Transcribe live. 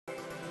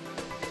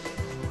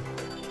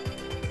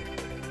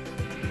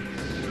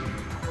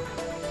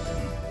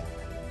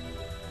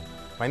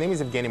My name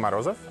is Evgeny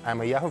Morozov. I'm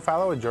a Yahoo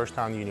fellow at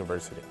Georgetown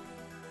University.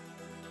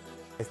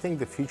 I think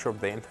the future of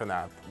the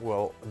internet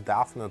will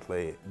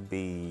definitely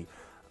be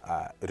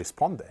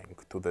responding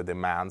to the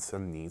demands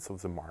and needs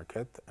of the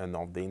market and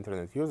of the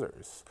internet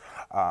users.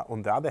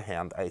 On the other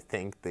hand, I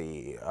think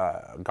the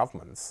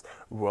governments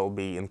will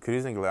be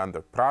increasingly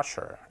under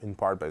pressure, in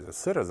part by the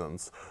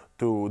citizens,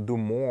 to do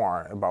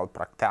more about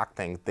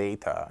protecting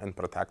data and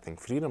protecting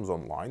freedoms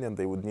online, and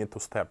they would need to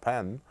step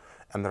in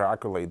and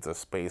regulate the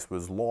space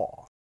with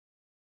law.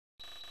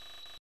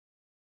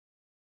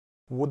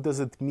 What does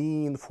it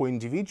mean for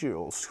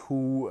individuals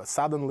who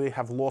suddenly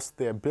have lost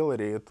the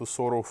ability to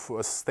sort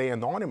of stay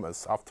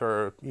anonymous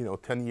after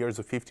 10 years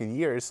or 15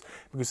 years,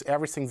 because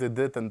everything they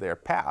did in their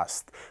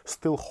past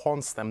still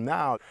haunts them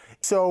now?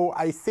 So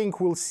I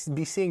think we'll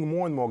be seeing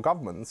more and more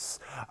governments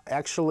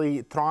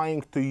actually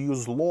trying to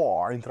use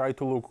law and try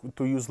to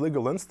use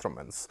legal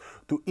instruments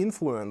to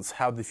influence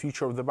how the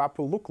future of the web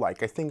will look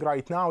like. I think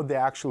right now they're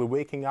actually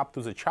waking up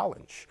to the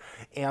challenge.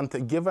 And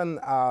given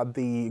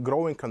the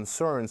growing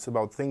concerns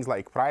about things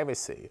like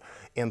privacy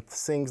and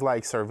things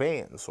like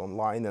surveillance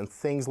online and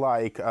things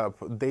like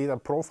data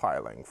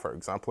profiling, for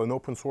example, and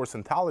open source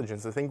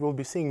intelligence, I think we'll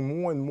be seeing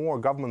more and more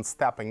governments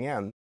stepping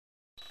in.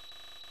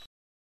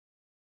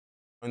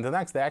 In the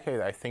next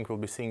decade, I think we'll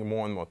be seeing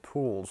more and more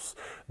tools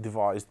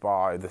devised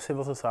by the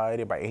civil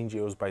society, by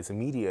NGOs, by the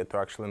media to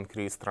actually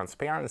increase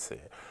transparency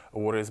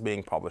of what is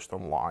being published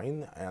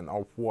online and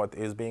of what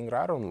is being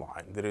read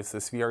online. There is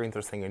this very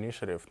interesting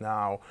initiative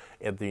now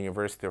at the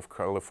University of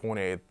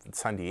California at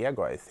San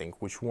Diego, I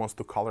think, which wants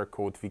to color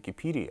code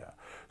Wikipedia.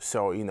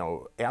 So,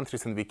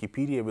 entries in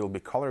Wikipedia will be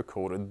color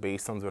coded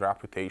based on the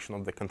reputation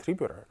of the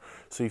contributor.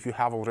 So if you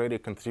have already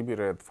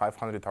contributed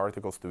 500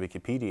 articles to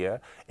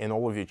Wikipedia and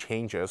all of your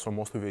changes, or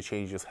most of your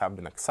changes have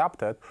been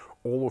accepted,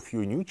 all of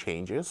your new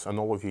changes and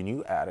all of your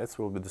new edits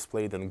will be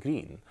displayed in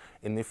green.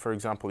 And if, for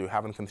example, you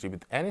haven't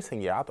contributed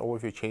anything yet, all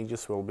of your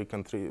changes will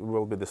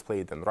be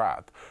displayed in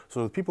red.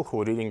 So that people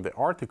who are reading the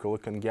article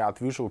can get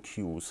visual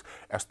cues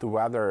as to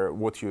whether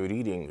what you're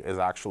reading is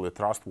actually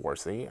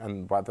trustworthy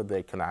and whether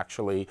they can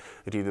actually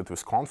read it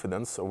with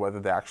confidence, or whether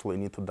they actually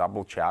need to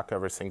double check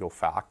every single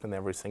fact and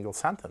every single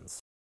sentence.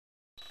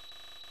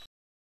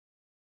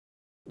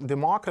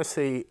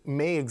 Democracy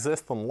may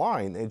exist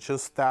online, it's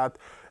just that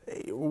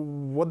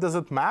what does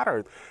it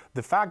matter?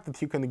 The fact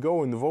that you can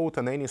go and vote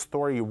on any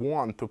story you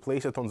want to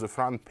place it on the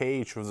front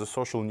page of the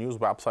social news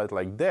website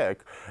like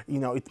Dick,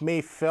 it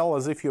may feel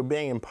as if you're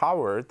being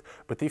empowered,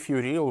 but if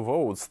your real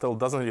vote still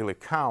doesn't really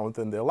count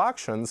in the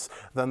elections,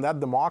 then that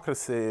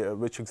democracy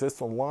which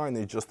exists online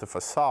is just a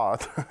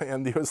facade,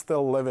 and you're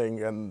still living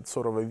in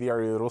sort of a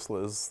very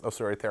ruthless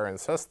authoritarian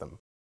system.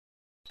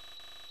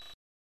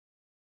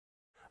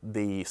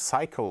 The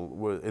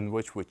cycle in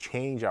which we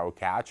change our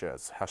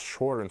gadgets has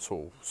shortened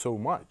so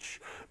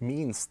much,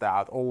 means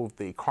that all of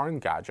the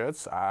current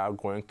gadgets are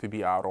going to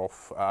be out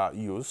of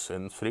use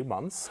in 3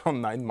 months, or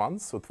 9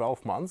 months, or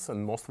 12 months,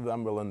 and most of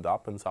them will end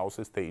up in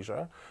Southeast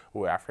Asia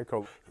or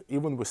Africa.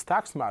 Even with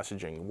text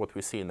messaging, what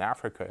we see in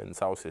Africa and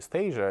Southeast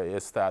Asia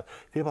is that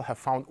people have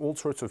found all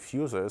sorts of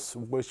uses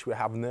which we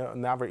have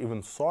never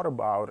even thought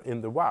about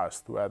in the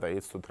West, whether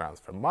it's to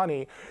transfer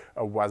money,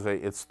 or whether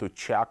it's to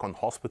check on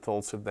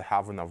hospitals if they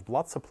have enough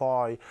blood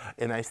supply.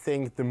 And I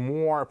think the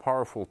more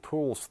powerful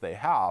tools they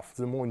have,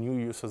 the more new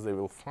uses they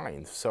will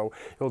find. So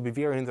it will be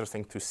very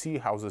interesting to see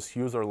how this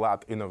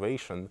user-led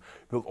innovation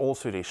will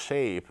also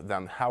reshape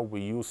then how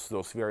we use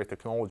those very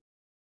technologies